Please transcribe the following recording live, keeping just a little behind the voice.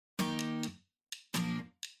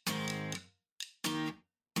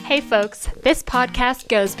Hey folks, this podcast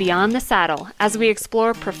goes beyond the saddle as we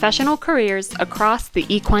explore professional careers across the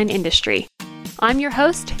equine industry. I'm your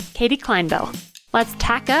host, Katie Kleinbell. Let's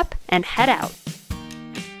tack up and head out.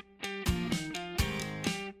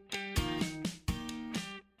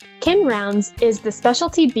 Kim Rounds is the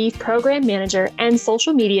Specialty Beef Program Manager and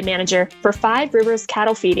Social Media Manager for Five Rivers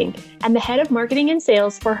Cattle Feeding and the Head of Marketing and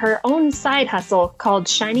Sales for her own side hustle called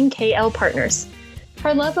Shining KL Partners.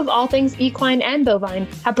 Her love of all things equine and bovine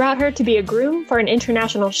have brought her to be a groom for an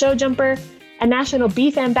international show jumper, a national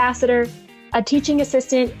beef ambassador, a teaching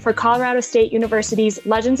assistant for Colorado State University's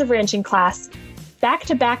Legends of Ranching class,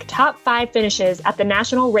 back-to-back top 5 finishes at the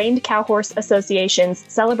National Reined Cow Horse Association's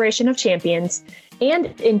Celebration of Champions, and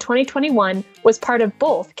in 2021 was part of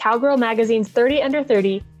both Cowgirl Magazine's 30 Under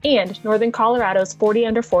 30 and Northern Colorado's 40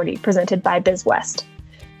 Under 40 presented by BizWest.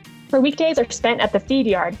 Her weekdays are spent at the feed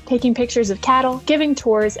yard, taking pictures of cattle, giving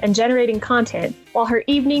tours, and generating content, while her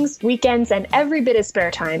evenings, weekends, and every bit of spare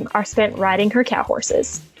time are spent riding her cow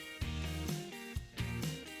horses.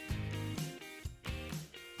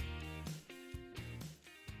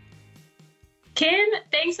 Kim,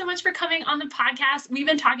 thanks so much for coming on the podcast. We've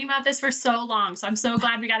been talking about this for so long, so I'm so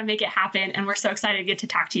glad we got to make it happen, and we're so excited to get to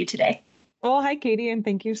talk to you today. Well, hi, Katie, and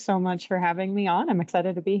thank you so much for having me on. I'm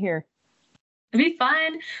excited to be here. It'll be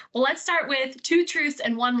fun. Well, let's start with 2 truths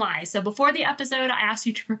and 1 lie. So before the episode, I asked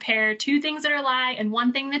you to prepare 2 things that are a lie and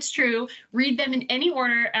 1 thing that's true. Read them in any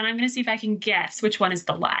order, and I'm going to see if I can guess which one is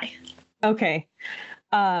the lie. Okay.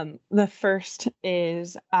 The first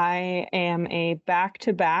is I am a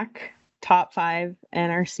back-to-back top 5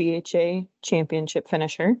 NRCHA championship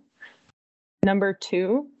finisher. Number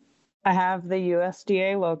 2, I have the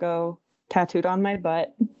USDA logo tattooed on my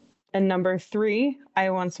butt. And number 3,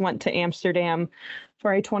 I once went to Amsterdam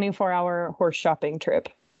for a 24-hour horse shopping trip.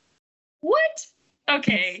 What?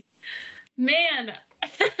 Okay. Man.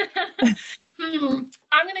 I'm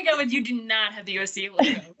going to go with you do not have the USDA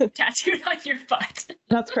logo tattooed on your butt.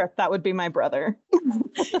 That's correct. That would be my brother.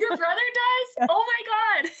 Your brother does? Oh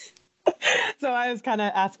my God. So I was kind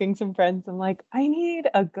of asking some friends, I'm like, I need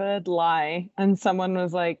a good lie. And someone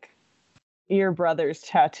was like, your brother's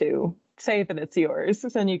tattoo. Say that it's yours,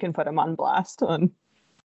 then you can put him on blast on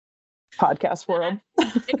podcast world.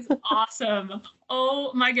 It's awesome.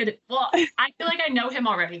 Oh my goodness. Well, I feel like I know him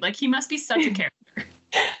already. Like, he must be such a character.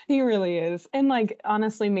 He really is. And like,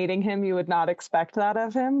 honestly, meeting him, you would not expect that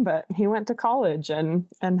of him, but he went to college and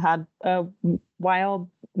had a wild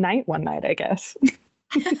night one night, I guess.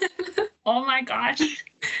 Oh my gosh.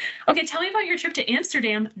 Okay, tell me about your trip to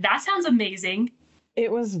Amsterdam. That sounds amazing.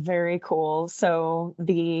 It was very cool. So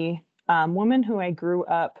the woman who I grew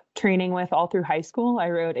up training with all through high school, I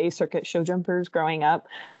rode A-circuit show jumpers growing up.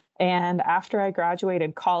 And after I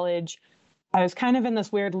graduated college, I was kind of in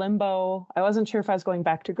this weird limbo. I wasn't sure if I was going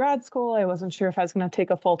back to grad school. I wasn't sure if I was going to take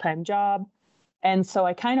a full-time job. And so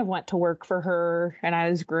I kind of went to work for her, and I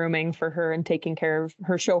was grooming for her and taking care of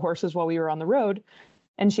her show horses while we were on the road.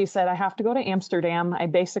 And she said, I have to go to Amsterdam. I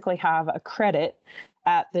basically have a credit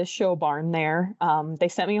at this show barn there. They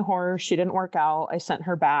sent me a horse. She didn't work out. I sent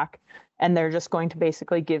her back, and they're just going to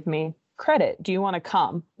basically give me credit. Do you want to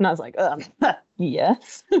come? And I was like,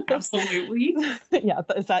 yes. Absolutely. Yeah.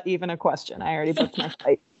 Is that even a question? I already booked my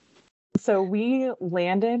flight. So we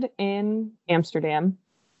landed in Amsterdam.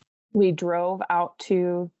 We drove out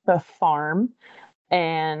to the farm,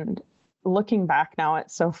 and looking back now,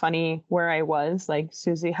 it's so funny where I was. Like,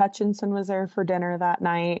 Susie Hutchinson was there for dinner that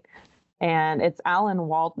night. And it's Alan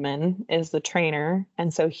Waldman is the trainer.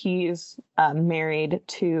 And so he's married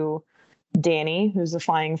to Danny, who's the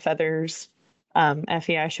Flying Feathers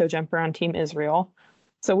FEI show jumper on Team Israel.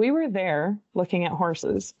 So we were there looking at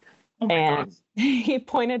horses. Oh my and God. He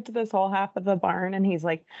pointed to this whole half of the barn, and he's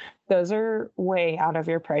like, those are way out of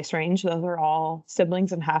your price range. Those are all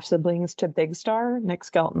siblings and half siblings to Big Star, Nick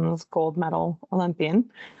Skelton's gold medal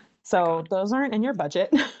Olympian. So those aren't in your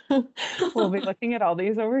budget. We'll be looking at all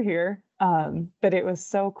these over here. But it was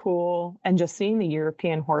so cool. And just seeing the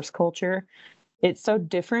European horse culture, it's so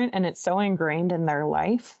different and it's so ingrained in their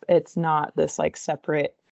life. It's not this like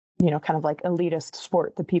separate, kind of like elitist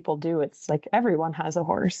sport that people do. It's like everyone has a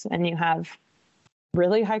horse, and you have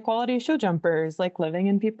really high quality show jumpers like living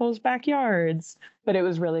in people's backyards. But it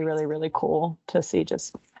was really, really, really cool to see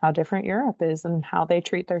just how different Europe is and how they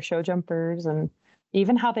treat their show jumpers, and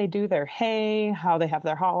even how they do their hay, how they have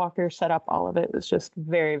their hot walkers set up. All of it was just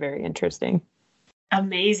very, very interesting.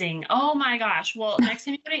 Amazing. Oh my gosh. Well, next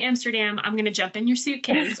time you go to Amsterdam, I'm going to jump in your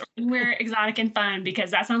suitcase or anywhere exotic and fun,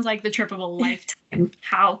 because that sounds like the trip of a lifetime.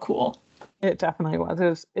 How cool. It definitely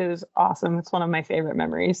was. It was awesome. It's one of my favorite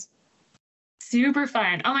memories. Super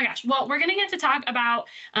fun. Oh my gosh. Well, we're going to get to talk about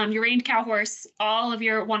your reined cow horse, all of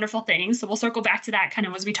your wonderful things. So we'll circle back to that kind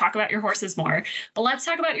of as we talk about your horses more. But let's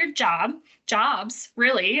talk about your jobs,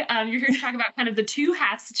 really. You're here to talk about kind of the two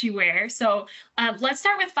hats that you wear. So let's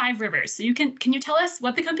start with Five Rivers. So can you tell us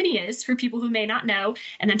what the company is for people who may not know,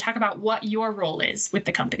 and then talk about what your role is with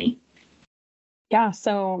the company? Yeah,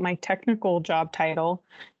 so my technical job title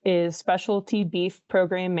is Specialty Beef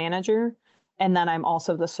Program Manager. And then I'm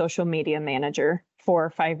also the social media manager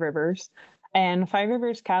for Five Rivers. And Five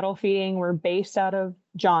Rivers Cattle Feeding, we're based out of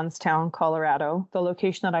Johnstown, Colorado. The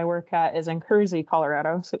location that I work at is in Kersey,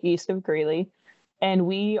 Colorado, so east of Greeley. And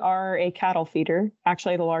we are a cattle feeder,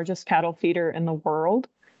 actually the largest cattle feeder in the world.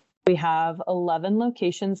 We have 11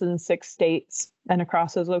 locations in 6 states, and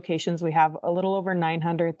across those locations, we have a little over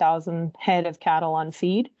 900,000 head of cattle on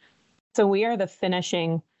feed. So we are the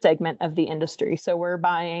finishing segment of the industry. So we're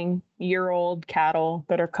buying year-old cattle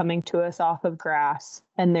that are coming to us off of grass,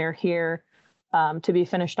 and they're here to be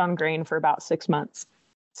finished on grain for about 6 months.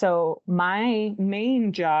 So my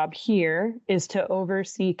main job here is to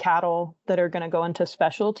oversee cattle that are going to go into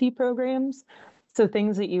specialty programs. So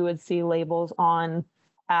things that you would see labels on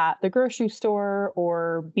at the grocery store,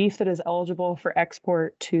 or beef that is eligible for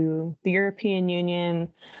export to the European Union,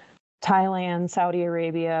 Thailand, Saudi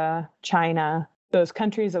Arabia, China, those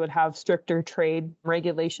countries that would have stricter trade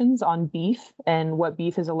regulations on beef and what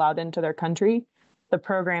beef is allowed into their country. The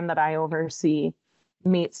program that I oversee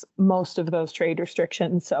meets most of those trade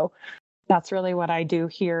restrictions. So that's really what I do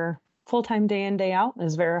here full-time, day in, day out,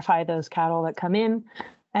 is verify those cattle that come in.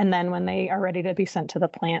 And then when they are ready to be sent to the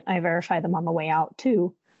plant, I verify them on the way out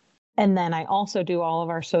too. And then I also do all of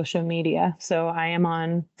our social media. So I am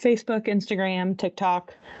on Facebook, Instagram,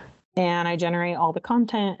 TikTok, and I generate all the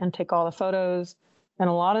content and take all the photos and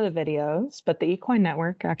a lot of the videos. But the Equine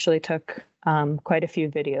Network actually took quite a few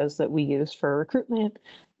videos that we use for recruitment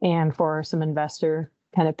and for some investor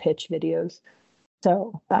kind of pitch videos.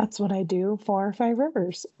 So that's what I do for Five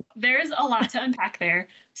Rivers. There's a lot to unpack there,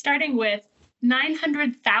 starting with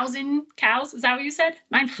 900,000 cows. Is that what you said?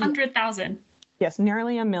 900,000. Yes,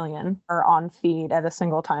 nearly 1 million are on feed at a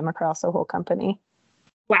single time across the whole company.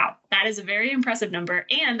 Wow, that is a very impressive number.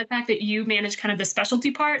 And the fact that you manage kind of the specialty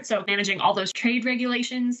part, so managing all those trade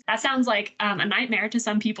regulations, that sounds like a nightmare to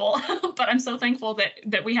some people. But I'm so thankful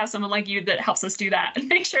that we have someone like you that helps us do that and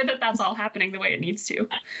make sure that that's all happening the way it needs to.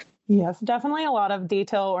 Yes, definitely a lot of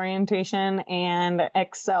detail orientation and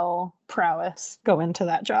Excel prowess go into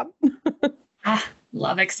that job.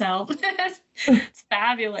 Love Excel. It's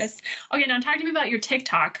fabulous. Okay, now talk to me about your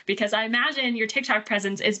TikTok, because I imagine your TikTok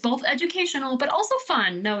presence is both educational but also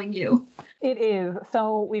fun, knowing you. It is.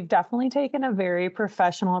 So we've definitely taken a very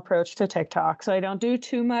professional approach to TikTok. So I don't do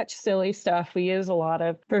too much silly stuff. We use a lot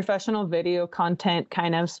of professional video content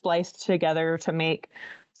kind of spliced together to make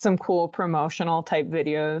some cool promotional type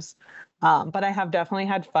videos. But I have definitely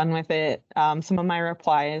had fun with it. Some of my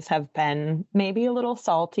replies have been maybe a little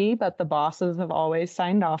salty, but the bosses have always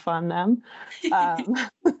signed off on them.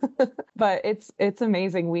 But it's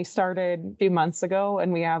amazing. We started a few months ago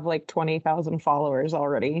and we have like 20,000 followers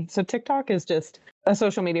already. So TikTok is just a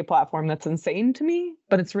social media platform that's insane to me,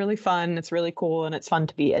 but it's really fun. It's really cool. And it's fun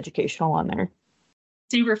to be educational on there.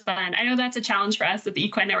 Super fun. I know that's a challenge for us at the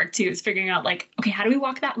Equine Network too, is figuring out like, okay, how do we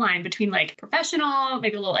walk that line between like professional,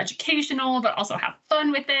 maybe a little educational, but also have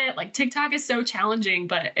fun with it? Like TikTok is so challenging,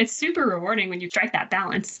 but it's super rewarding when you strike that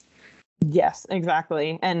balance. Yes,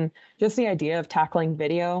 exactly. And just the idea of tackling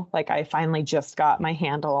video, like I finally just got my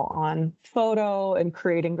handle on photo and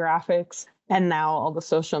creating graphics. And now all the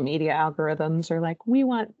social media algorithms are like, we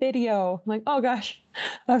want video. I'm like, oh gosh,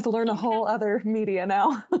 I have to learn a whole other media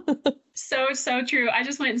now. So true. I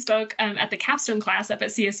just went and spoke at the capstone class up at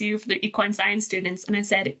CSU for the equine science students. And I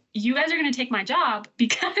said, you guys are going to take my job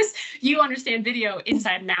because you understand video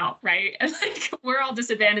inside and out, right? And like, we're all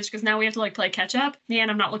disadvantaged because now we have to like play catch up. Man,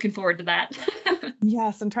 I'm not looking forward to that.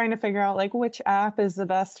 Yes, and trying to figure out like which app is the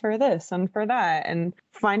best for this and for that, and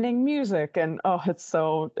finding music. And oh, it's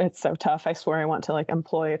so tough. I swear I want to like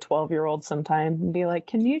employ a 12-year-old sometime and be like,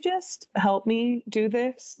 can you just help me do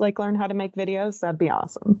this? Like learn how to make videos? That'd be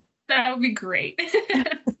awesome. That would be great.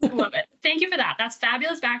 Love it. Thank you for that. That's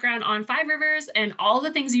fabulous background on Five Rivers and all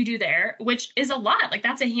the things you do there, which is a lot. Like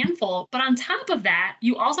that's a handful. But on top of that,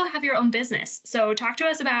 you also have your own business. So talk to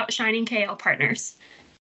us about Shining KL Partners.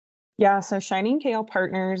 Yeah, so Shining KL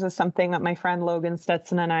Partners is something that my friend Logan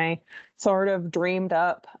Stetson and I sort of dreamed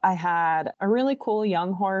up. I had a really cool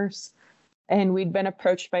young horse, and we'd been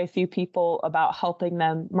approached by a few people about helping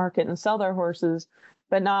them market and sell their horses,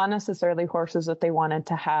 but not necessarily horses that they wanted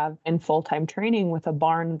to have in full-time training with a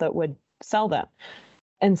barn that would sell them.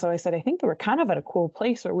 And so I said, I think that we're kind of at a cool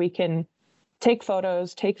place where we can take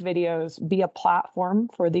photos, take videos, be a platform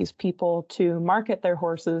for these people to market their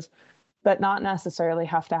horses, but not necessarily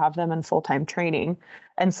have to have them in full-time training.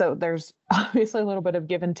 And so there's obviously a little bit of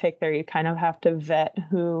give and take there. You kind of have to vet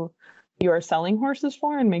who you are selling horses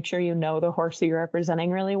for and make sure you know the horse that you're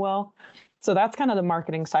representing really well. So that's kind of the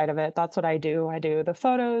marketing side of it. That's what I do. I do the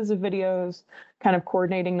photos, the videos, kind of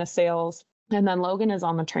coordinating the sales. And then Logan is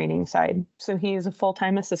on the training side. So he's a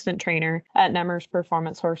full-time assistant trainer at Nemers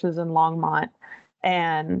Performance Horses in Longmont.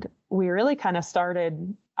 And we really kind of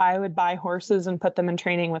started, I would buy horses and put them in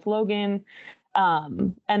training with Logan.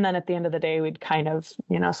 And then at the end of the day, we'd kind of,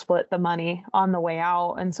 split the money on the way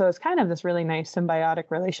out. And so it's kind of this really nice symbiotic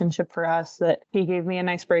relationship for us that he gave me a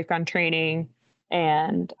nice break on training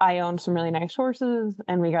and I owned some really nice horses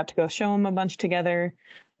and we got to go show him a bunch together.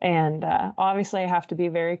 And obviously I have to be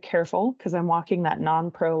very careful because I'm walking that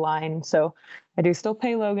non-pro line. So I do still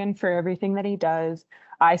pay Logan for everything that he does.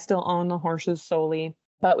 I still own the horses solely.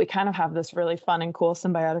 But we kind of have this really fun and cool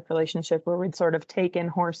symbiotic relationship where we'd sort of take in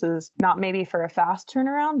horses, not maybe for a fast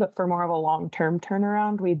turnaround, but for more of a long-term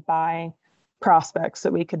turnaround. We'd buy prospects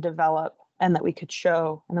that we could develop and that we could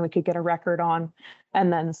show and then we could get a record on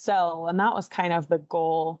and then sell. And that was kind of the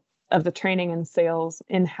goal of the training and sales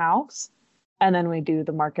in-house. And then we do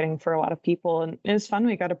the marketing for a lot of people. And it was fun.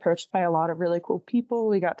 We got approached by a lot of really cool people.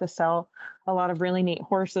 We got to sell a lot of really neat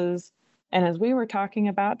horses. And as we were talking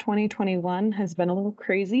about, 2021 has been a little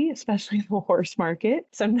crazy, especially the horse market.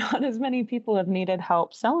 So not as many people have needed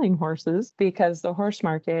help selling horses because the horse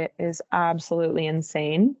market is absolutely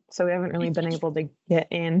insane. So we haven't really been able to get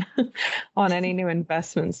in on any new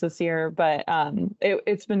investments this year, but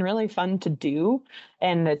it's been really fun to do.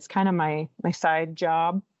 And it's kind of my side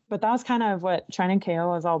job. But that was kind of what Shine and KO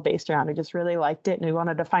was all based around. I just really liked it and we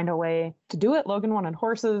wanted to find a way to do it. Logan wanted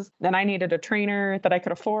horses. Then I needed a trainer that I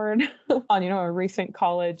could afford on, a recent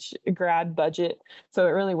college grad budget. So it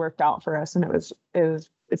really worked out for us and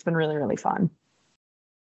it's been really, really fun.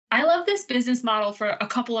 I love this business model for a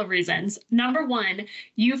couple of reasons. Number one,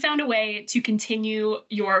 you found a way to continue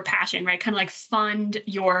your passion, right? Kind of like fund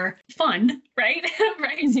your fun, right?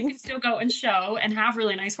 Right. So you can still go and show and have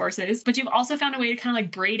really nice horses, but you've also found a way to kind of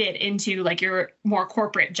like braid it into like your more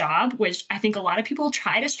corporate job, which I think a lot of people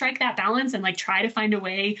try to strike that balance and like try to find a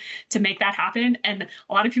way to make that happen. And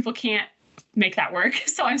a lot of people can't make that work.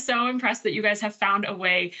 So I'm so impressed that you guys have found a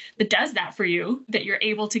way that does that for you, that you're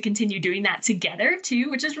able to continue doing that together too,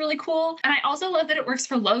 which is really cool. And I also love that it works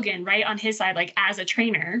for Logan, right? On his side, like as a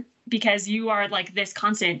trainer, because you are like this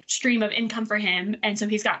constant stream of income for him. And so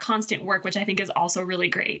he's got constant work, which I think is also really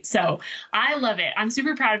great. So I love it. I'm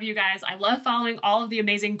super proud of you guys. I love following all of the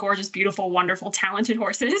amazing, gorgeous, beautiful, wonderful, talented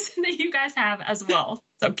horses that you guys have as well.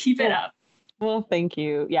 So keep it up. Well, thank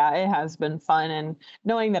you. Yeah, it has been fun. And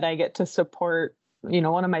knowing that I get to support,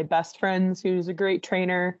 one of my best friends who's a great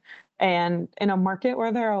trainer and in a market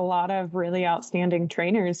where there are a lot of really outstanding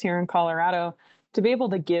trainers here in Colorado, to be able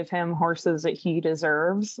to give him horses that he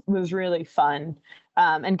deserves was really fun.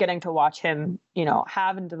 And getting to watch him,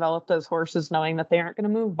 have and develop those horses, knowing that they aren't going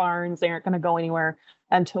to move barns, they aren't going to go anywhere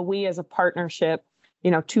until we as a partnership,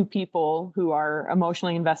 two people who are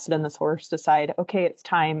emotionally invested in this horse decide, okay, it's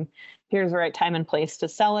time. Here's the right time and place to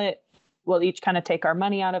sell it. We'll each kind of take our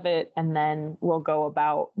money out of it, and then we'll go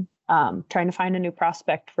about trying to find a new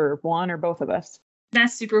prospect for one or both of us.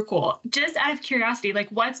 That's super cool. Just out of curiosity, like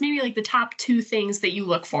what's maybe like the top 2 things that you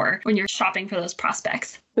look for when you're shopping for those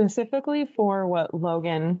prospects? Specifically for what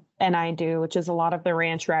Logan and I do, which is a lot of the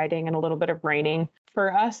ranch riding and a little bit of reining.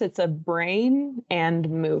 For us, it's a brain and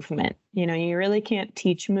movement. You really can't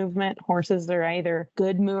teach movement. Horses are either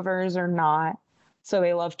good movers or not. So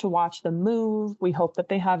they love to watch them move. We hope that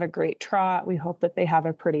they have a great trot. We hope that they have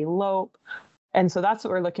a pretty lope. And so that's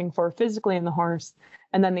what we're looking for physically in the horse.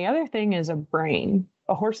 And then the other thing is a brain.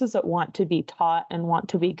 Horses that want to be taught and want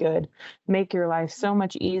to be good make your life so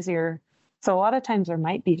much easier. So a lot of times there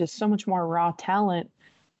might be just so much more raw talent.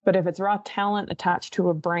 But if it's raw talent attached to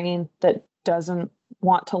a brain that doesn't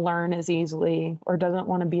want to learn as easily or doesn't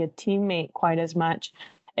want to be a teammate quite as much,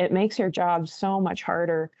 it makes your job so much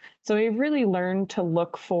harder. So we've really learned to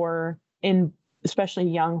look for, in especially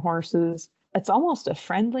young horses, it's almost a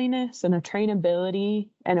friendliness and a trainability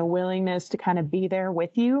and a willingness to kind of be there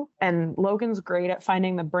with you. And Logan's great at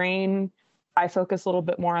finding the brain. I focus a little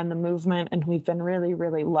bit more on the movement, and we've been really,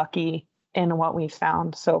 really lucky in what we've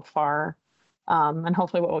found so far. And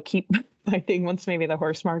hopefully what we'll keep finding once maybe the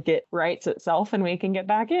horse market rights itself and we can get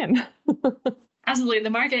back in. Absolutely. The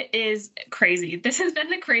market is crazy. This has been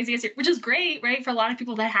the craziest year, which is great, right? For a lot of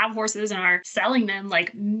people that have horses and are selling them,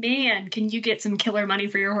 like, man, can you get some killer money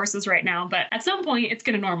for your horses right now? But at some point, it's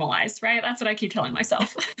going to normalize, right? That's what I keep telling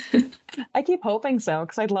myself. I keep hoping so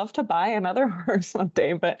because I'd love to buy another horse one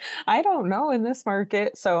day, but I don't know in this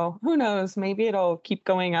market. So who knows? Maybe it'll keep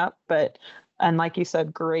going up. But, and like you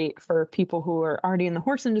said, great for people who are already in the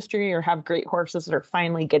horse industry or have great horses that are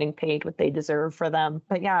finally getting paid what they deserve for them.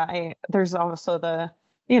 But yeah, there's also the,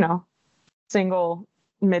 you know, single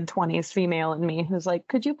mid-20s female in me who's like,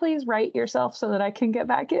 could you please write yourself so that I can get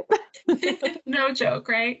back in? No joke,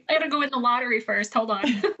 right? I gotta go win the lottery first. Hold on.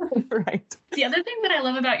 Right. The other thing that I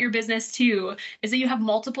love about your business too is that you have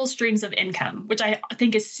multiple streams of income, which I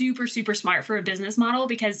think is super, super smart for a business model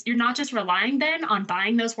because you're not just relying then on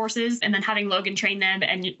buying those horses and then having Logan train them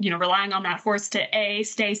and, relying on that horse to A,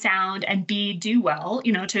 stay sound and B, do well,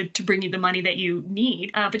 to bring you the money that you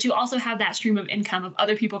need. But you also have that stream of income of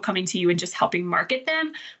other people coming to you and just helping market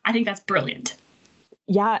them. I think that's brilliant.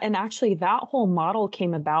 Yeah, and actually that whole model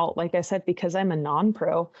came about, like I said, because I'm a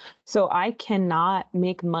non-pro. So I cannot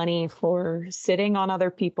make money for sitting on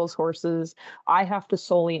other people's horses. I have to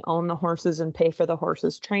solely own the horses and pay for the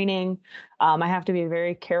horses training. I have to be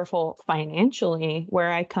very careful financially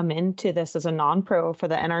where I come into this as a non-pro for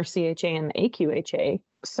the NRCHA and the AQHA.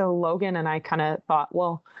 So Logan and I kind of thought,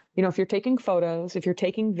 well, if you're taking photos, if you're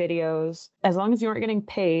taking videos, as long as you aren't getting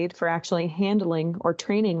paid for actually handling or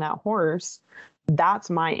training that horse, that's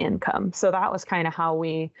my income. So that was kind of how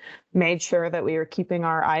we made sure that we were keeping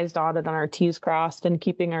our I's dotted and our T's crossed and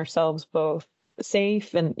keeping ourselves both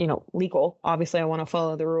safe and, legal. Obviously, I want to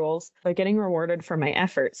follow the rules, but getting rewarded for my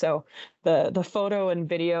effort. So the photo and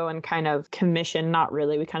video and kind of commission, not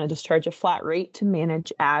really. We kind of just charge a flat rate to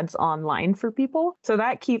manage ads online for people. So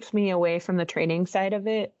that keeps me away from the training side of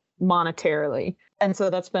it monetarily. And so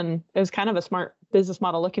it was kind of a smart business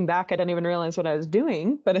model. Looking back, I didn't even realize what I was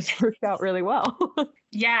doing, but it's worked out really well.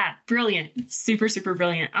 Yeah, brilliant. Super, super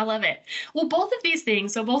brilliant. I love it. Well, both of these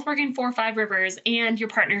things, so both working for Five Rivers and your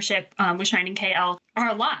partnership with Shining KL are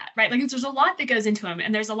a lot, right? Like there's a lot that goes into them.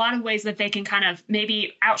 And there's a lot of ways that they can kind of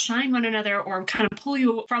maybe outshine one another or kind of pull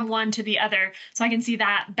you from one to the other. So I can see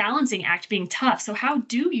that balancing act being tough. So how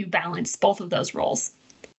do you balance both of those roles?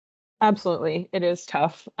 Absolutely. It is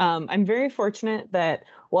tough. I'm very fortunate that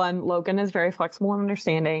one, Logan is very flexible and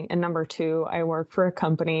understanding. And number two, I work for a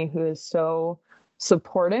company who is so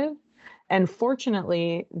supportive. And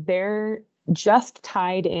fortunately, they're just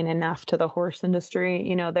tied in enough to the horse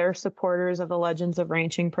industry. They're supporters of the Legends of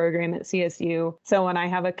Ranching program at CSU. So when I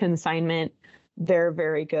have a consignment, they're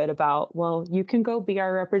very good about, well, you can go be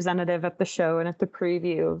our representative at the show and at the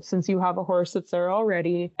preview since you have a horse that's there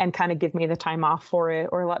already, and kind of give me the time off for it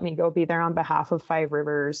or let me go be there on behalf of Five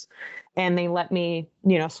Rivers. And they let me,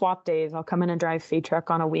 swap days. I'll come in and drive feed truck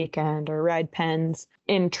on a weekend or ride pens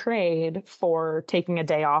in trade for taking a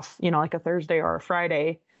day off, like a Thursday or a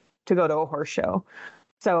Friday to go to a horse show.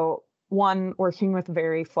 So one, working with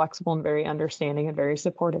very flexible and very understanding and very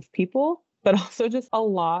supportive people, but also just a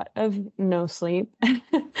lot of no sleep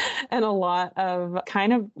and a lot of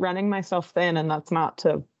kind of running myself thin. And that's not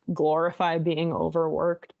to glorify being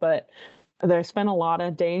overworked, but I spent a lot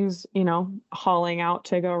of days, hauling out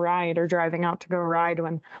to go ride or driving out to go ride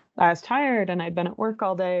when I was tired and I'd been at work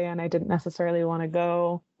all day and I didn't necessarily want to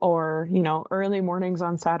go, or, early mornings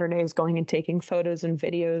on Saturdays going and taking photos and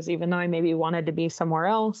videos, even though I maybe wanted to be somewhere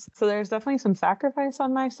else. So there's definitely some sacrifice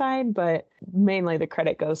on my side, but mainly the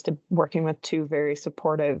credit goes to working with two very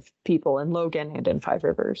supportive people in Logan and in Five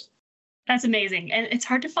Rivers. That's amazing. And it's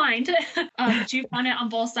hard to find, but you've done it on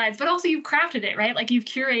both sides, but also you've crafted it, right? Like you've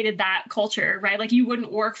curated that culture, right? Like you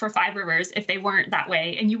wouldn't work for Five Rivers if they weren't that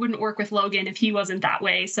way. And you wouldn't work with Logan if he wasn't that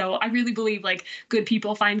way. So I really believe like good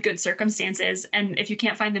people find good circumstances. And if you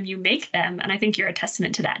can't find them, you make them. And I think you're a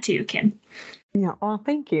testament to that too, Kim. Yeah. Well,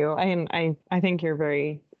 thank you. I think you're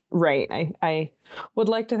very right. I would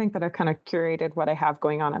like to think that I've kind of curated what I have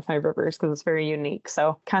going on at Five Rivers because it's very unique.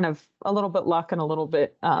 So kind of a little bit luck and a little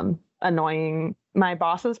bit annoying my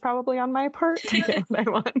bosses probably on my part to get what I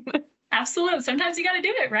want. Absolutely. Sometimes you got to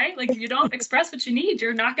do it, right? Like if you don't express what you need,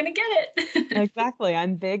 you're not going to get it. Exactly.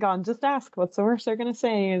 I'm big on just ask. What's the worst they're going to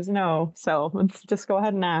say is no. So let's just go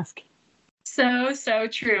ahead and ask. So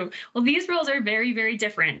true. Well, these roles are very, very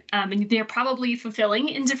different, and they're probably fulfilling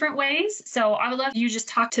in different ways. So I would love you just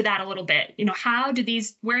talk to that a little bit. How do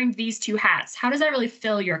wearing these two hats, how does that really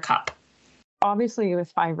fill your cup? Obviously,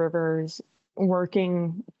 with Five Rivers,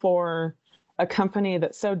 working for a company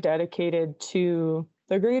that's so dedicated to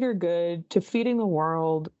the greater good, to feeding the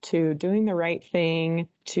world, to doing the right thing,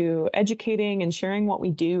 to educating and sharing what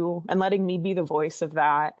we do and letting me be the voice of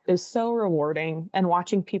that is so rewarding. And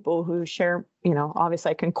watching people who share,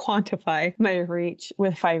 obviously I can quantify my reach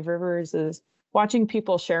with Five Rivers, is watching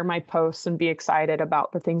people share my posts and be excited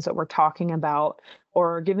about the things that we're talking about,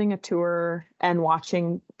 or giving a tour and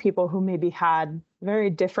watching people who maybe had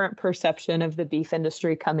very different perception of the beef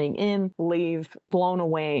industry coming in, leave blown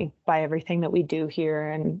away by everything that we do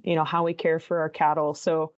here and, how we care for our cattle.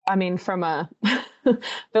 So, I mean, from a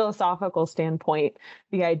philosophical standpoint,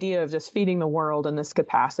 the idea of just feeding the world in this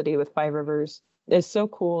capacity with Five Rivers is so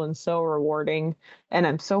cool and so rewarding. And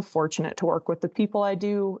I'm so fortunate to work with the people I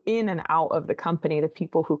do in and out of the company. The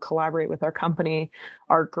people who collaborate with our company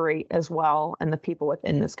are great as well. And the people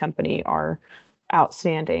within this company are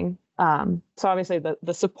outstanding. So obviously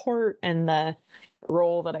the support and the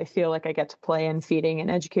role that I feel like I get to play in feeding and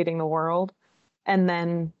educating the world. And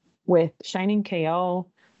then with Shining KO,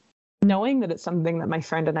 knowing that it's something that my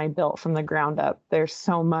friend and I built from the ground up, there's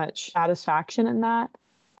so much satisfaction in that.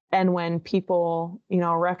 And when people,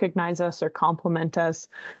 recognize us or compliment us,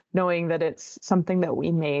 knowing that it's something that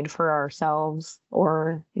we made for ourselves,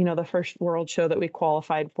 or, the first world show that we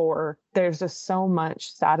qualified for, there's just so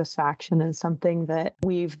much satisfaction in something that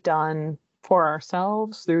we've done for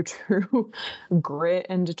ourselves through true grit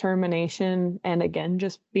and determination. And again,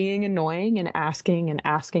 just being annoying and asking and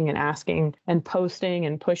asking and asking and posting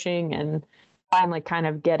and pushing and finally kind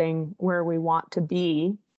of getting where we want to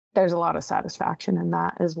be. There's a lot of satisfaction in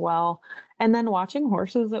that as well. And then watching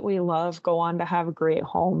horses that we love go on to have great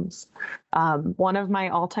homes. One of my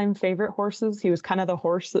all-time favorite horses, he was kind of the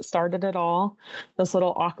horse that started it all, this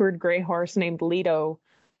little awkward gray horse named Lido,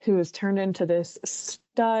 who has turned into this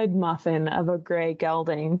stud muffin of a gray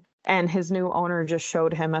gelding. And his new owner just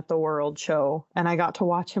showed him at the World Show. And I got to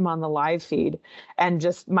watch him on the live feed. And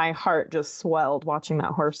just my heart just swelled watching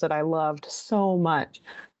that horse that I loved so much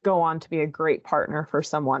go on to be a great partner for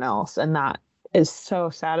someone else. And that is so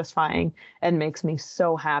satisfying and makes me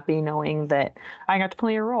so happy knowing that I got to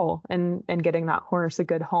play a role in getting that horse a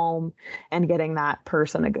good home and getting that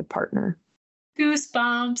person a good partner.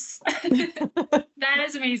 Goosebumps. That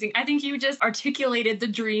is amazing. I think you just articulated the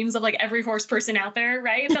dreams of like every horse person out there,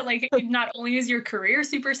 right? That like not only is your career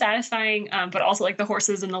super satisfying, but also like the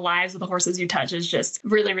horses and the lives of the horses you touch is just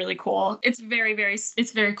really, really cool. It's very,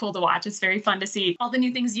 very cool to watch. It's very fun to see all the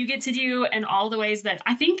new things you get to do and all the ways that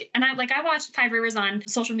I think, and I watched Five Rivers on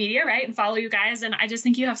social media, right? And follow you guys. And I just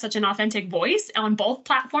think you have such an authentic voice on both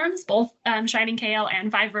platforms, both Shining KO and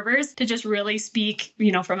Five Rivers, to just really speak,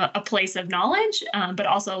 from a place of knowledge, but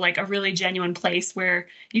also like a really genuine place where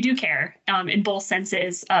you do care in both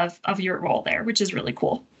senses of your role there, which is really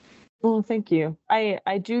cool. Well, thank you.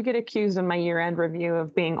 I do get accused in my year-end review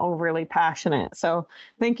of being overly passionate. So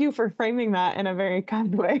thank you for framing that in a very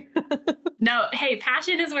kind way. No, hey,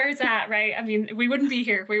 passion is where it's at, right? I mean, we wouldn't be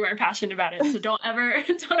here if we weren't passionate about it. So don't ever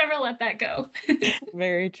let that go.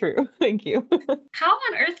 Very true. Thank you. How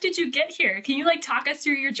on earth did you get here? Can you like talk us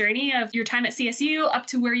through your journey of your time at CSU up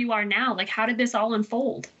to where you are now? Like, how did this all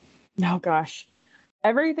unfold? Oh, gosh.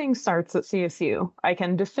 Everything starts at CSU. I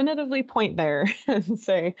can definitively point there and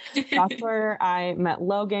say that's where I met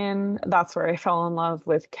Logan. That's where I fell in love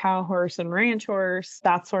with cow horse and ranch horse.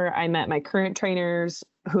 That's where I met my current trainers,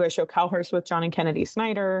 who I show cow horse with, John and Kennedy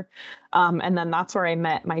Snyder. And then that's where I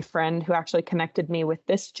met my friend who actually connected me with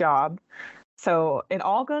this job. So it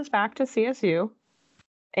all goes back to CSU.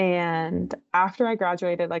 And after I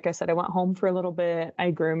graduated, like I said, I went home for a little bit. I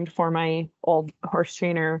groomed for my old horse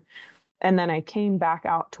trainer. And then I came back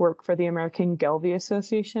out to work for the American Gelbvieh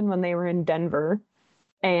Association when they were in Denver.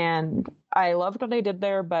 And I loved what I did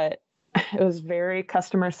there, but it was very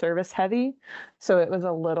customer service heavy. So it was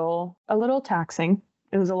a little taxing.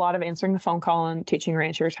 It was a lot of answering the phone call and teaching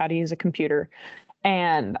ranchers how to use a computer.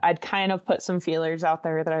 And I'd kind of put some feelers out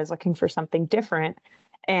there that I was looking for something different.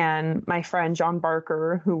 And my friend, John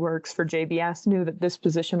Barker, who works for JBS, knew that this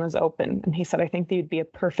position was open. And he said, I think that you'd be a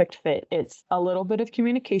perfect fit. It's a little bit of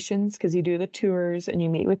communications because you do the tours and you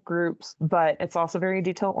meet with groups, but it's also very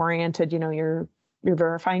detail oriented. You're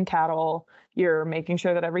verifying cattle, you're making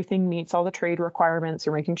sure that everything meets all the trade requirements,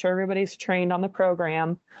 you're making sure everybody's trained on the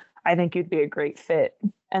program. I think you'd be a great fit.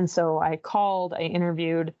 And so I called, I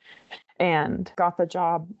interviewed, and got the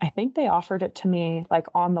job. I think they offered it to me like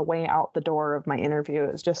on the way out the door of my interview.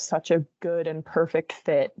 It was just such a good and perfect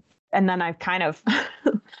fit. And then I've kind of,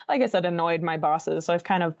 like I said, annoyed my bosses. So I've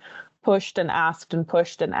kind of pushed and asked and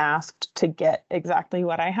pushed and asked to get exactly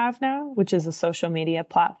what I have now, which is the social media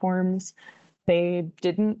platforms. They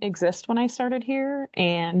didn't exist when I started here,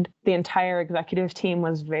 and the entire executive team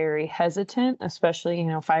was very hesitant, especially,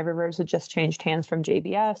 Five Rivers had just changed hands from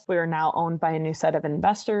JBS. We were now owned by a new set of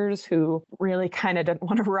investors who really kind of didn't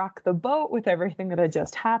want to rock the boat with everything that had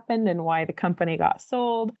just happened and why the company got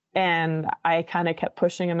sold. And I kind of kept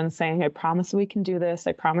pushing them and saying, I promise we can do this.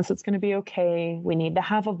 I promise it's going to be okay. We need to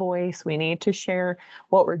have a voice. We need to share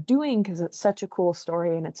what we're doing because it's such a cool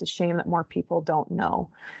story, and it's a shame that more people don't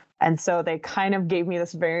know. And so they kind of gave me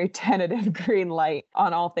this very tentative green light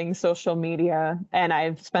on all things social media. And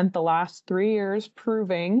I've spent the last 3 years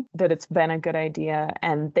proving that it's been a good idea.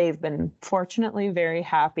 And they've been fortunately very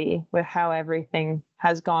happy with how everything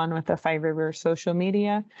has gone with the Five Rivers social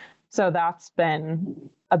media. So that's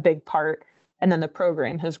been a big part. And then the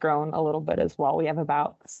program has grown a little bit as well. We have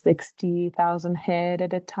about 60,000 head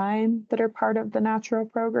at a time that are part of the Natural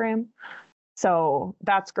program. So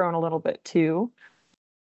that's grown a little bit too.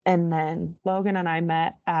 And then Logan and I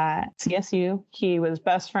met at CSU. He was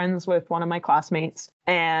best friends with one of my classmates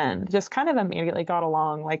and just kind of immediately got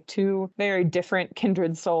along, like two very different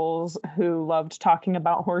kindred souls who loved talking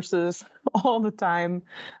about horses all the time.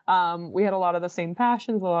 We had a lot of the same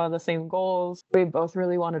passions, a lot of the same goals. We both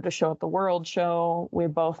really wanted to show at the World Show. We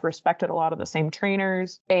both respected a lot of the same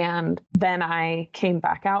trainers. And then I came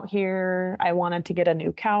back out here. I wanted to get a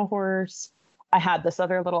new cow horse. I had this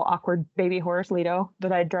other little awkward baby horse, Lido,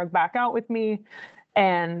 that I drug back out with me.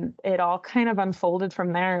 And it all kind of unfolded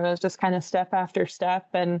from there. It was just kind of step after step.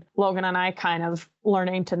 And Logan and I kind of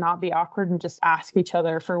learning to not be awkward and just ask each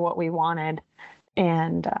other for what we wanted.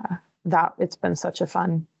 And that it's been such a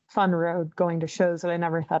fun road, going to shows that I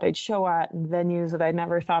never thought I'd show at and venues that I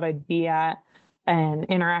never thought I'd be at, and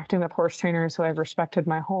interacting with horse trainers who I've respected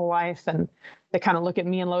my whole life. And they kind of look at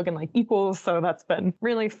me and Logan like equals. So that's been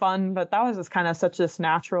really fun. But that was just kind of such this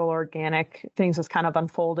natural, organic things just kind of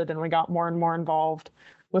unfolded. And we got more and more involved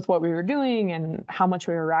with what we were doing and how much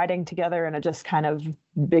we were riding together. And it just kind of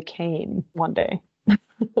became one day.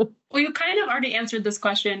 Well, you kind of already answered this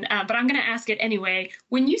question, but I'm going to ask it anyway.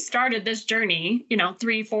 When you started this journey,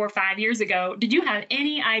 3, 4, 5 years ago, did you have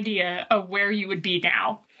any idea of where you would be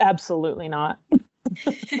now? Absolutely not.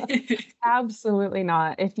 Absolutely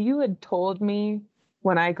not. If you had told me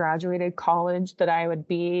when I graduated college that I would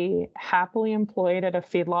be happily employed at a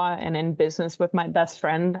feedlot and in business with my best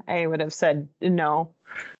friend, I would have said, no,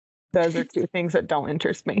 those are two things that don't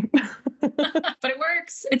interest me. But it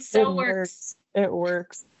works. It still works. It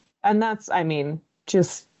works. And that's,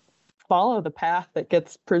 just follow the path that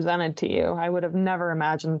gets presented to you. I would have never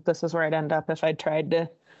imagined this is where I'd end up if I'd tried to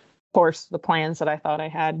force the plans that I thought I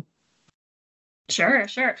had. Sure.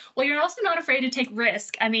 Well, you're also not afraid to take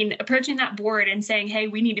risk. Approaching that board and saying, hey,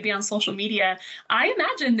 we need to be on social media. I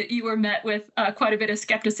imagine that you were met with quite a bit of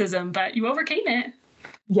skepticism, but you overcame it.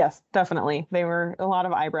 Yes, definitely. They were a lot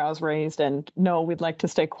of eyebrows raised and no, we'd like to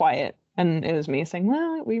stay quiet. And it was me saying,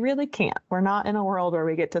 well, we really can't. We're not in a world where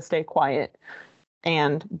we get to stay quiet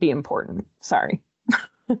and be important. Sorry.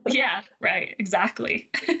 Yeah, right. Exactly.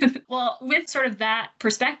 Well, with sort of that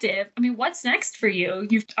perspective, what's next for you?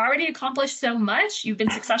 You've already accomplished so much. You've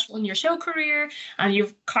been successful in your show career.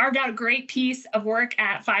 You've carved out a great piece of work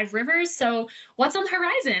at Five Rivers. So what's on the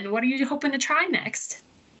horizon? What are you hoping to try next?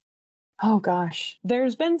 Oh, gosh.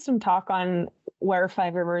 There's been some talk on where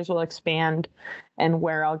Five Rivers will expand and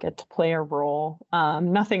where I'll get to play a role.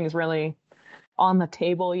 Nothing's really on the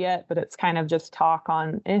table yet, but it's kind of just talk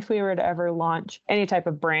on if we were to ever launch any type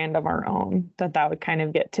of brand of our own, that would kind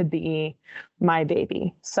of get to be my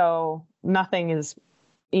baby. So nothing is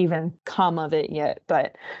even come of it yet,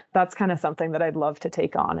 but that's kind of something that I'd love to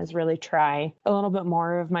take on, is really try a little bit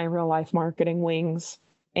more of my real life marketing wings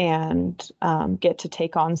and get to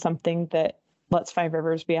take on something that lets Five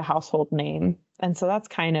Rivers be a household name. And so that's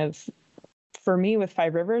kind of, for me with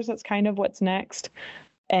Five Rivers, that's kind of what's next.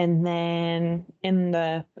 And then in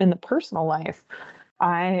the personal life,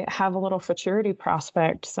 I have a little futurity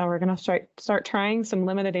prospect. So we're going to start trying some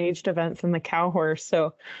limited aged events in the cow horse.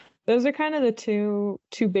 So those are kind of the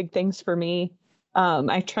two big things for me.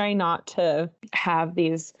 I try not to have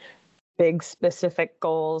these big specific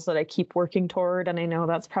goals that I keep working toward. And I know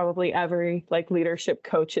that's probably every leadership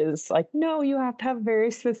coach's no, you have to have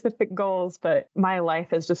very specific goals. But my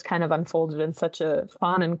life has just kind of unfolded in such a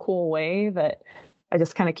fun and cool way that I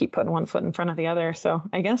just kind of keep putting one foot in front of the other. So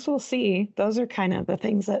I guess we'll see. Those are kind of the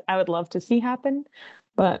things that I would love to see happen,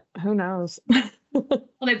 but who knows?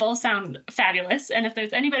 Well, they both sound fabulous. And if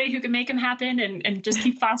there's anybody who can make them happen and just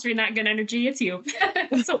keep fostering that good energy, it's you.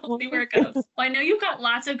 So we'll see where it goes. Well, I know you've got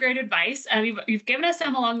lots of great advice. You've given us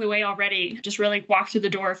some along the way already. Just really walk through the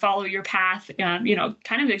door, follow your path,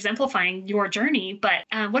 kind of exemplifying your journey. But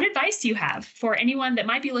what advice do you have for anyone that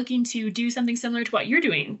might be looking to do something similar to what you're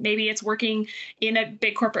doing? Maybe it's working in a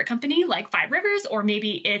big corporate company like Five Rivers, or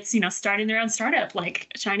maybe it's, starting their own startup like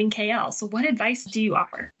Shining KL. So what advice do you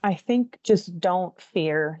offer? I think just don't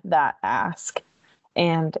fear that ask.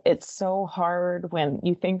 And it's so hard when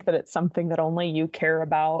you think that it's something that only you care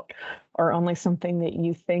about, or only something that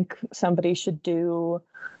you think somebody should do,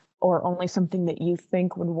 or only something that you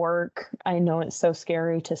think would work. I know it's so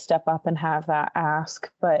scary to step up and have that ask,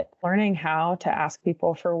 but learning how to ask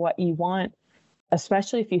people for what you want,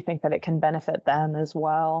 especially if you think that it can benefit them as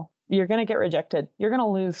well, you're going to get rejected. You're going to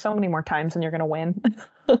lose so many more times than you're going to win.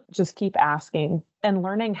 Just keep asking and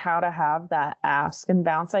learning how to have that ask and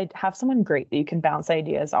have someone great that you can bounce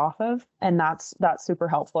ideas off of. And that's super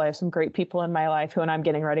helpful. I have some great people in my life who, when I'm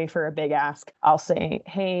getting ready for a big ask, I'll say,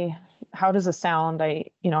 hey, how does this sound? I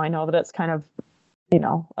know that it's kind of,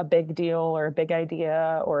 a big deal or a big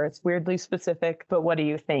idea, or it's weirdly specific, but what do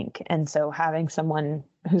you think? And so having someone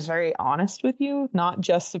who's very honest with you, not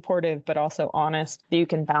just supportive, but also honest, that you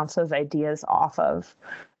can bounce those ideas off of.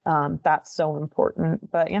 That's so important.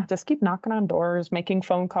 But yeah, just keep knocking on doors, making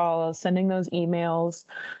phone calls, sending those emails,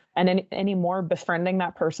 and any more befriending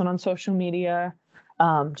that person on social media.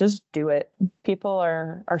 Just do it. People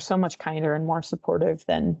are so much kinder and more supportive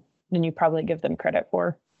than you probably give them credit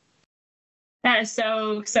for. That is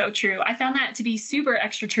so, so true. I found that to be super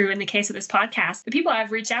extra true in the case of this podcast. The people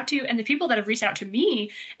I've reached out to and the people that have reached out to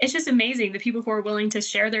me, it's just amazing. The people who are willing to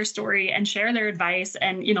share their story and share their advice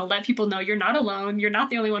and, let people know you're not alone. You're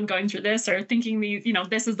not the only one going through this or thinking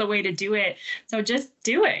this is the way to do it. So just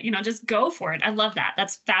do it, just go for it. I love that.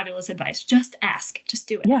 That's fabulous advice. Just ask, just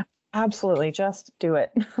do it. Yeah, absolutely. Just do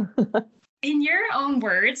it. In your own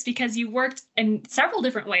words, because you worked in several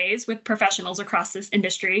different ways with professionals across this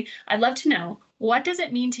industry, I'd love to know, what does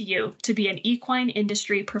it mean to you to be an equine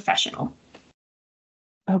industry professional?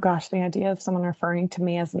 Oh gosh, the idea of someone referring to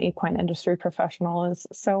me as an equine industry professional is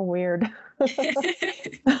so weird.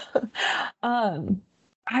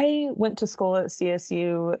 I went to school at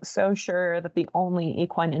CSU so sure that the only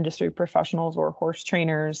equine industry professionals were horse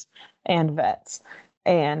trainers and vets.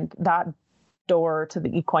 And that door to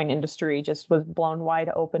the equine industry just was blown wide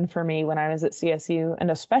open for me when I was at CSU. And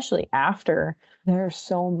especially after, there are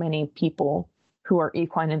so many people who are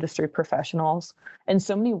equine industry professionals and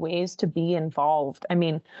so many ways to be involved. I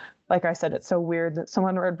mean, like I said, it's so weird that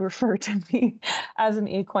someone would refer to me as an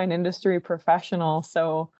equine industry professional.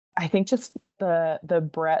 So I think just the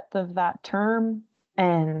breadth of that term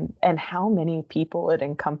and how many people it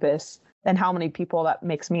encompasses and how many people that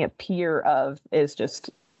makes me a peer of is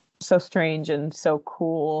just so strange and so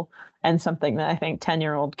cool, and something that I think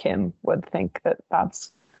 10-year-old Kim would think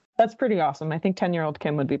that's pretty awesome. I think 10-year-old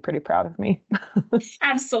Kim would be pretty proud of me.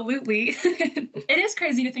 Absolutely. It is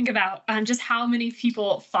crazy to think about just how many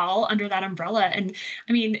people fall under that umbrella. And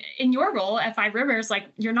I mean, in your role at Five Rivers, like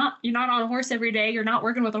you're not on a horse every day, you're not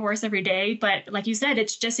working with a horse every day, but like you said,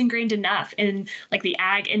 it's just ingrained enough in like the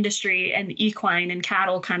ag industry and equine and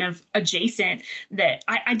cattle kind of adjacent that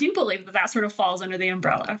I do believe that sort of falls under the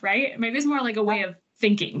umbrella, right? Maybe it's more like a way of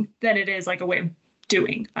thinking than it is like a way of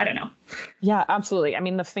doing. I don't know. Yeah, absolutely. I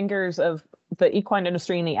mean, the fingers of the equine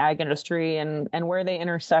industry and the ag industry and where they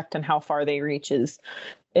intersect and how far they reach is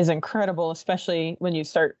incredible, especially when you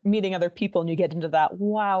start meeting other people and you get into that,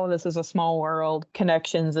 wow, this is a small world,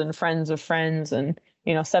 connections and friends of friends and,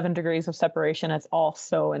 7 degrees of separation. It's all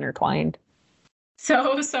so intertwined.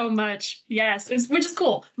 So much. Yes. Which is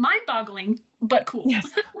cool. Mind-boggling, but cool. Yes.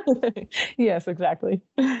 Yes, exactly.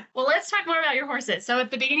 Well, let's talk more about your horses. So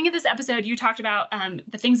at the beginning of this episode, you talked about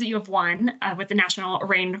the things that you have won with the National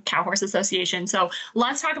Reined Cow Horse Association. So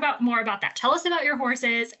let's talk more about that. Tell us about your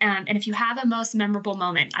horses. And if you have a most memorable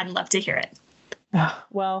moment, I'd love to hear it.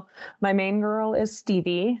 Well, my main girl is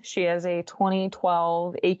Stevie. She is a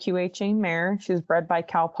 2012 AQHA mare. She's bred by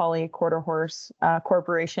Cal Poly Quarter Horse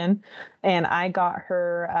Corporation. And I got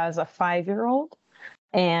her as a 5-year-old.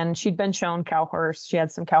 And she'd been shown cow horse. She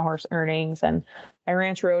had some cow horse earnings. And I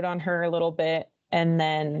ranch rode on her a little bit. And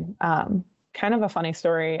then kind of a funny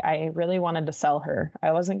story, I really wanted to sell her.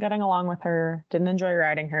 I wasn't getting along with her, didn't enjoy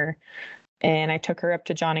riding her. And I took her up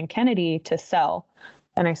to John and Kennedy to sell.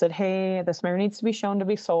 And I said, hey, this mare needs to be shown to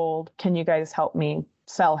be sold. Can you guys help me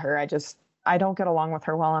sell her? I don't get along with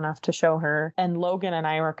her well enough to show her. And Logan and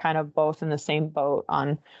I were kind of both in the same boat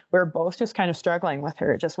on, we are both just kind of struggling with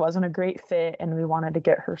her. It just wasn't a great fit and we wanted to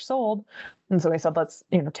get her sold. And so we said, let's,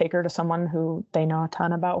 take her to someone who they know a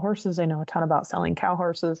ton about horses. They know a ton about selling cow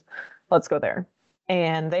horses. Let's go there.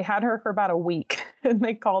 And they had her for about a week and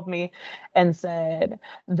they called me and said,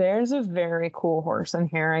 there's a very cool horse in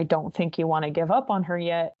here. I don't think you want to give up on her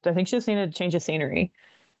yet. I think she just needed to change the scenery.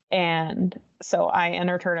 And so I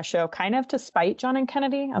entered her in a show kind of to spite John and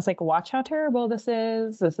Kennedy. I was like, watch how terrible this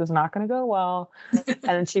is. This is not going to go well. And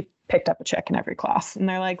then she picked up a check in every class. And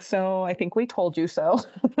they're like, so I think we told you so.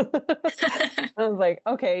 I was like,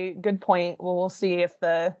 okay, good point. Well, we'll see if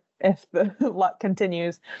the luck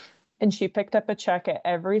continues. And she picked up a check at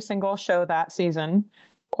every single show that season,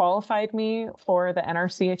 qualified me for the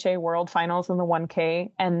NRCHA World Finals in the 1K,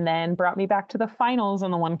 and then brought me back to the finals in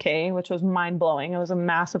the 1K, which was mind-blowing. It was a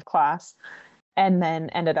massive class, and then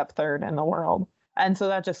ended up third in the world. And so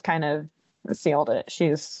that just kind of sealed it.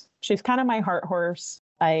 She's kind of my heart horse.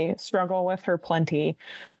 I struggle with her plenty,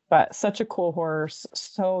 but such a cool horse,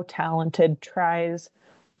 so talented, tries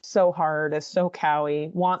so hard, is so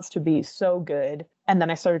cowy, wants to be so good. And then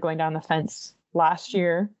I started going down the fence last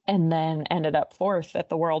year and then ended up fourth at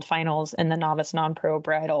the World Finals in the novice non-pro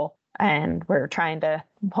bridle. And we're trying to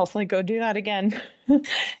hopefully go do that again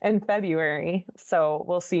in February. So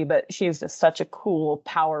we'll see. But she's just such a cool,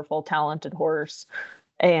 powerful, talented horse.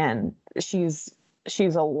 And she's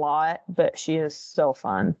a lot, but she is so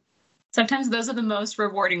fun. Sometimes those are the most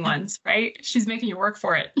rewarding ones, right? She's making you work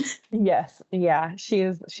for it. Yes. Yeah.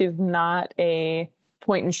 She's not a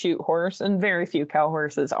point and shoot horse, and very few cow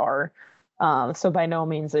horses are. So by no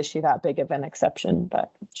means is she that big of an exception,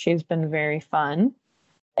 but she's been very fun.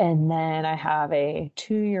 And then I have a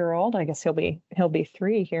 2-year-old. I guess he'll be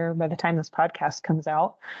 3 here by the time this podcast comes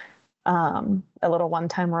out. A little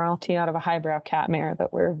one-time royalty out of a highbrow cat mare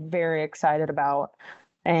that we're very excited about.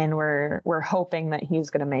 And we're hoping that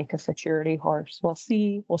he's going to make a futurity horse. We'll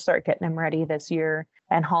see. We'll start getting him ready this year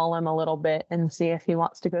and haul him a little bit and see if he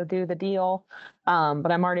wants to go do the deal.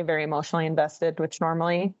 But I'm already very emotionally invested, which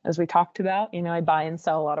normally, as we talked about, I buy and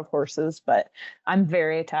sell a lot of horses, but I'm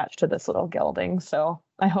very attached to this little gelding. So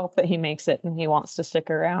I hope that he makes it and he wants to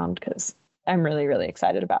stick around because I'm really, really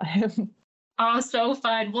excited about him. Oh, so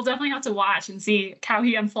fun. We'll definitely have to watch and see how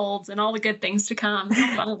he unfolds and all the good things to come.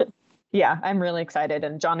 Yeah, I'm really excited,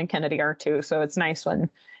 and John and Kennedy are too. So it's nice when,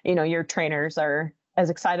 your trainers are as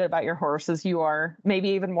excited about your horse as you are, maybe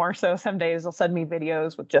even more so. Some days they'll send me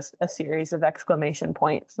videos with just a series of exclamation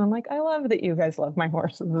points. And I'm like, I love that you guys love my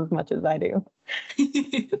horses as much as I do.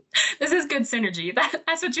 This is good synergy.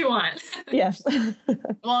 That's what you want. Yes.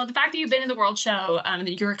 Well, the fact that you've been in the World Show,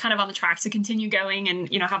 that you're kind of on the track to continue going and,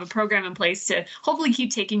 have a program in place to hopefully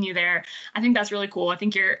keep taking you there. I think that's really cool. I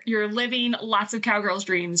think you're living lots of cowgirls'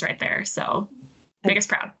 dreams right there. So make us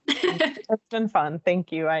proud. It's been fun.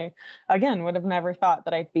 Thank you. I, again, would have never thought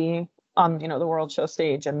that I'd be on, the World Show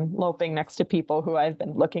stage and loping next to people who I've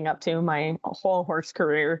been looking up to my whole horse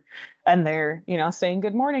career. And they're, saying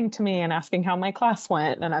good morning to me and asking how my class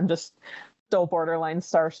went. And I'm just still borderline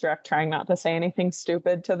starstruck, trying not to say anything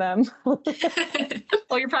stupid to them.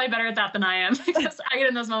 Well, you're probably better at that than I am, because I get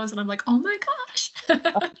in those moments and I'm like, oh my gosh.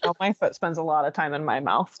 Oh, my foot spends a lot of time in my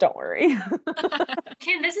mouth. Don't worry.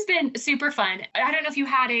 Kim, this has been super fun. I don't know if you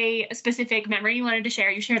had a specific memory you wanted to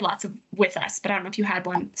share. You shared lots with us, but I don't know if you had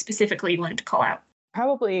one specifically you wanted to call out.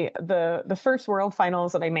 Probably the first World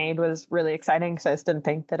Finals that I made was really exciting because I just didn't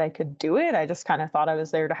think that I could do it. I just kind of thought I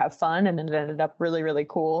was there to have fun, and it ended up really, really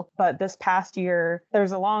cool. But this past year,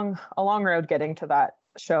 there's a long road getting to that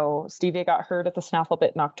show. Stevie got hurt at the snaffle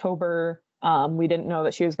bit in October. We didn't know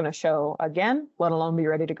that she was going to show again, let alone be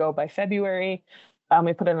ready to go by February.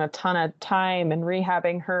 We put in a ton of time in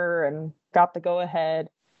rehabbing her and got the go ahead.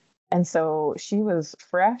 And so she was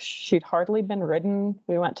fresh. She'd hardly been ridden.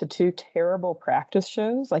 We went to 2 terrible practice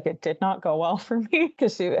shows. Like, it did not go well for me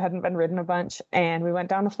because she hadn't been ridden a bunch. And we went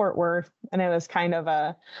down to Fort Worth, and it was kind of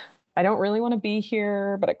I don't really want to be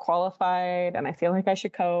here, but I qualified and I feel like I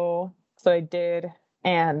should go. So I did.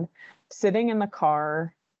 And sitting in the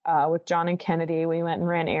car with John and Kennedy, we went and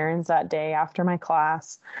ran errands that day after my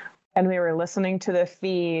class. And we were listening to the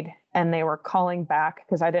feed, and they were calling back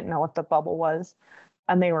because I didn't know what the bubble was.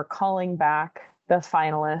 And they were calling back the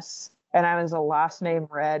finalists, and I was the last name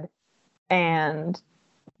read. And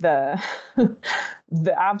the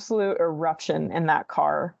absolute eruption in that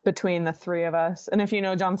car between the 3 of us. And if you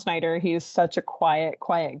know John Snyder, he's such a quiet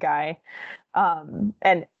guy.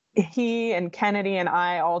 And he and Kennedy and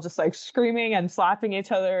I all just like screaming and slapping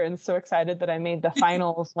each other and so excited that I made the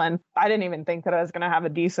finals when I didn't even think that I was going to have a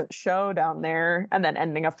decent show down there and then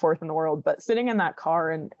ending up 4th in the world. But sitting in that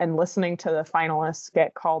car and listening to the finalists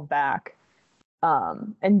get called back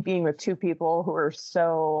and being with two people who are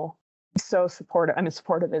so supportive. I mean,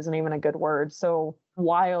 supportive isn't even a good word. So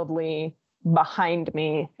wildly behind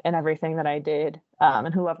me in everything that I did,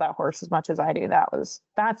 and who love that horse as much as I do.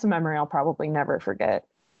 That's a memory I'll probably never forget.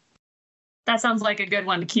 That sounds like a good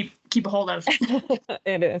one to keep a hold of.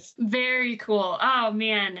 It is. Very cool. Oh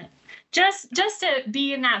man. Just to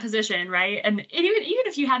be in that position, right? And even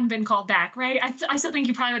if you hadn't been called back, right? I still think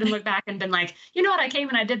you probably would have looked back and been like, you know what, I came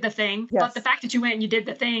and I did the thing. Yes. But the fact that you went and you did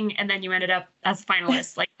the thing and then you ended up as a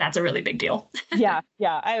finalist, like that's a really big deal. Yeah.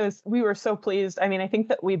 We were so pleased. I mean, I think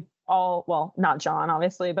that we all, well, not John,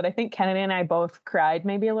 obviously, but I think Kennedy and I both cried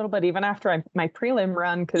maybe a little bit, even after my prelim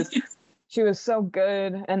run, because she was so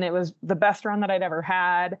good and it was the best run that I'd ever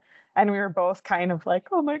had. And we were both kind of like,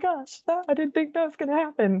 oh my gosh, I didn't think that was going to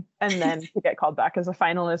happen. And then to get called back as a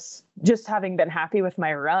finalist, just having been happy with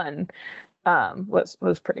my run,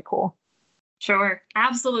 was pretty cool. Sure.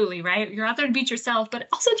 Absolutely. Right. You're out there to beat yourself, but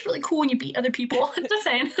also it's really cool when you beat other people. Just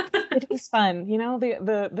saying. It is fun. You know,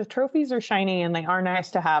 the trophies are shiny and they are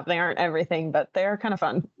nice to have. They aren't everything, but they are kind of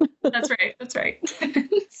fun. That's right.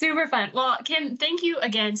 Super fun. Well, Kim, thank you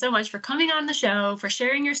again so much for coming on the show, for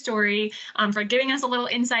sharing your story, for giving us a little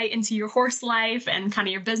insight into your horse life and kind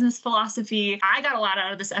of your business philosophy. I got a lot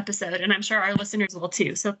out of this episode and I'm sure our listeners will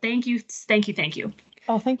too. So thank you.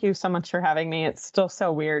 Oh, thank you so much for having me. It's still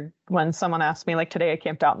so weird when someone asks me, like today I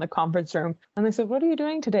camped out in the conference room and they said, what are you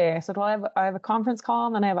doing today? I said, well, I have a conference call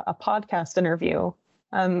and then I have a podcast interview.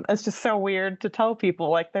 It's just so weird to tell people,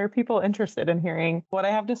 like there are people interested in hearing what I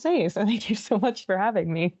have to say. So thank you so much for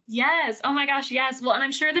having me. Yes. Oh my gosh. Yes. Well, and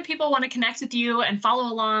I'm sure that people want to connect with you and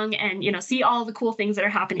follow along and, see all the cool things that are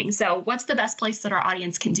happening. So what's the best place that our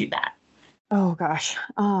audience can do that? Oh gosh.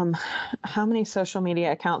 How many social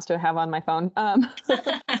media accounts do I have on my phone?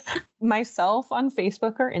 Myself on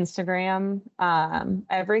Facebook or Instagram,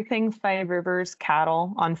 everything Five Rivers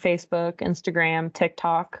Cattle on Facebook, Instagram,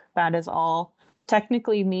 TikTok. That is all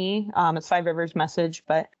technically me. It's Five Rivers Message,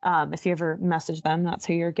 but if you ever message them, that's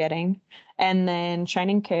who you're getting. And then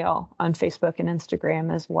Shining Kale on Facebook and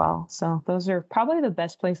Instagram as well. So those are probably the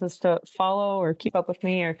best places to follow or keep up with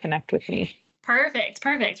me or connect with me. Perfect.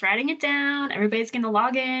 Writing it down. Everybody's going to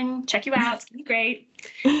log in, check you out. It's going to be great.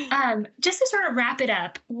 Just to sort of wrap it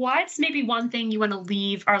up, what's maybe one thing you want to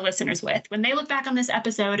leave our listeners with? When they look back on this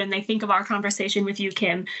episode and they think of our conversation with you,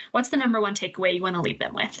 Kim, what's the number one takeaway you want to leave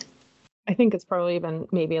them with? I think it's probably been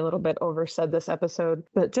maybe a little bit oversaid this episode,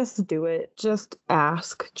 but just do it. Just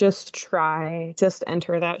ask, just try, just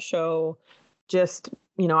enter that show. Just,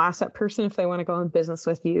 ask that person if they want to go in business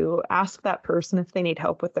with you. Ask that person if they need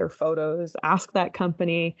help with their photos. Ask that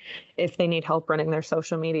company if they need help running their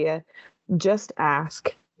social media. Just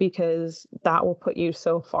ask, because that will put you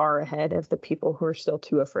so far ahead of the people who are still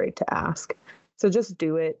too afraid to ask. So just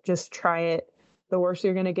do it. Just try it. The worst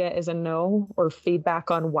you're going to get is a no or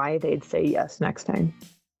feedback on why they'd say yes next time.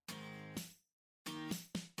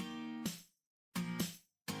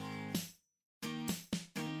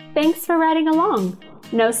 Thanks for riding along.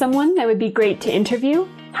 Know someone that would be great to interview?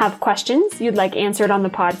 Have questions you'd like answered on the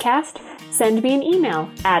podcast? Send me an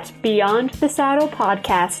email at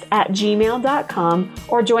beyondthesaddlepodcast@gmail.com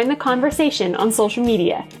or join the conversation on social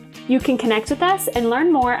media. You can connect with us and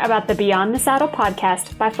learn more about the Beyond the Saddle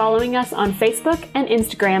podcast by following us on Facebook and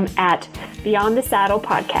Instagram at Beyond the Saddle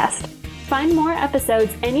Podcast. Find more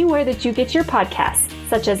episodes anywhere that you get your podcasts,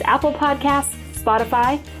 such as Apple Podcasts,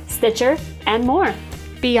 Spotify, Stitcher, and more.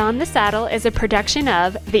 Beyond the Saddle is a production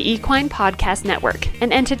of the Equine Podcast Network,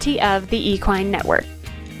 an entity of the Equine Network.